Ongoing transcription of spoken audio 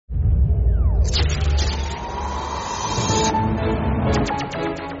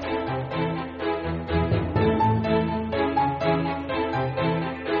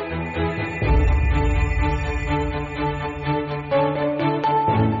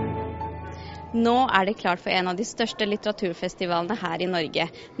Nå det klart for en av de største litteraturfestivalene her i Norge,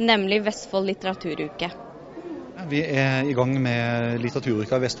 nemlig Vestfold litteraturuke. Vi I gang med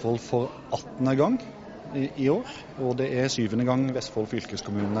litteraturuka i Vestfold for 18. gang i år, og det 7. gang Vestfold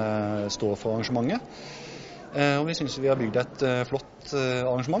fylkeskommune står for arrangementet. Og vi synes vi har bygd et flott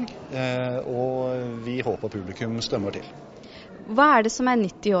arrangement, og vi håper publikum strømmer til. Hva det som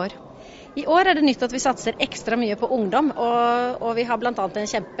nytt i år? I år det nytt at vi satser ekstra mye på ungdom, og vi har blant annet en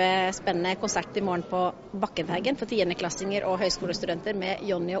kjempespennende konsert i morgen på Bakkenteigen for 10.-klassinger og høyskolestudenter med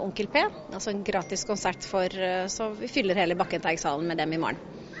Jonny og Onkel P. Altså en gratis konsert så vi fyller hele Bakkenteigshallen med dem i morgen.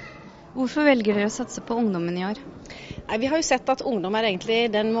 Hvorfor velger dere å satse på ungdommen i år? Vi har jo sett at ungdom egentlig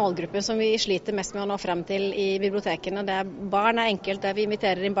den målgruppen som vi sliter mest med å nå frem til i bibliotekene. Barn enkelt, der vi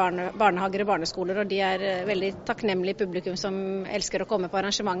inviterer inn barnehager og barneskoler, og de veldig takknemlige publikum som elsker å komme på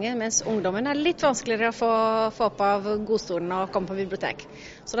arrangementet, mens ungdommen litt vanskeligere å få opp av godstolen og komme på bibliotek.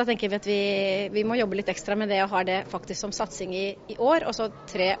 Så da tenker vi at vi må jobbe litt ekstra med det og ha det faktisk som satsing i år, og så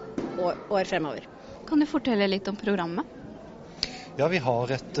 3 år fremover. Kan du fortelle litt om programmet? Ja, vi har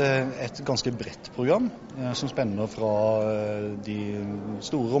et ganske bredt program som spenner fra de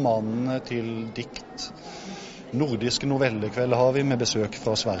store romanene til dikt. Nordiske novellekvelder har vi med besøk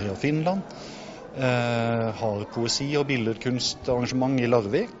fra Sverige og Finland. Har poesi- og billedkunstarrangement i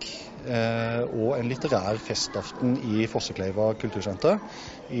Larvik. Og en litterær festaften i Fossekleiva kultursenter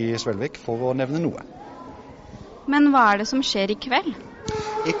i Svelvik, for å nevne noe. Men hva det som skjer i kveld?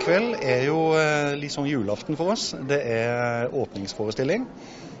 I kveld jo litt sånn julaften for oss. Det åpningsforestilling.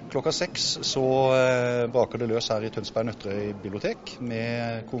 Klokka 6 så braker det løs her i Tønsberg Nøtterøy bibliotek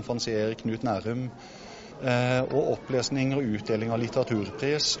med konferansier Knut Nærum og opplesning og utdeling av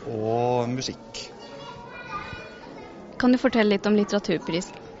litteraturpris og musikk. Kan du fortelle litt om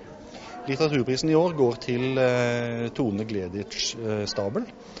litteraturprisen? Litteraturprisen i år går til Tone Gleditsch Stabel.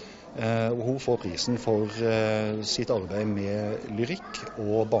 Og hun får prisen for sitt arbeid med lyrikk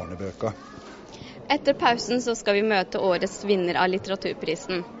og barnebøker. Etter pausen så skal vi møte årets vinner av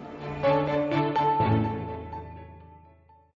litteraturprisen.